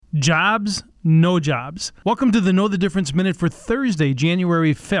Jobs, no jobs. Welcome to the Know the Difference Minute for Thursday,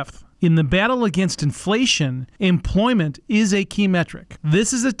 January 5th. In the battle against inflation, employment is a key metric.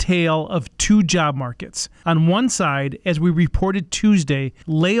 This is a tale of two job markets. On one side, as we reported Tuesday,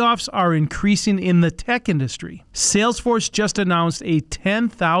 layoffs are increasing in the tech industry. Salesforce just announced a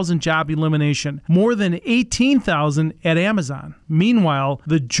 10,000 job elimination, more than 18,000 at Amazon. Meanwhile,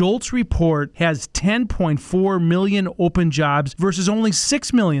 the JOLTS report has 10.4 million open jobs versus only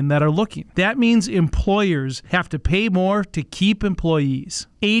 6 million that are looking. That means employers have to pay more to keep employees.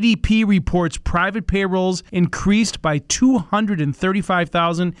 ADP reports private payrolls increased by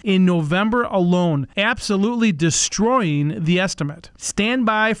 235,000 in November alone, absolutely destroying the estimate. Stand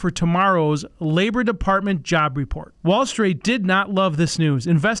by for tomorrow's Labor Department job report. Wall Street did not love this news.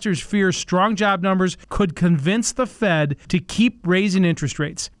 Investors fear strong job numbers could convince the Fed to keep raising interest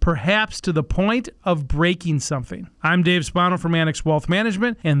rates, perhaps to the point of breaking something. I'm Dave Spano from Annex Wealth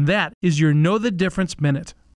Management, and that is your Know the Difference Minute.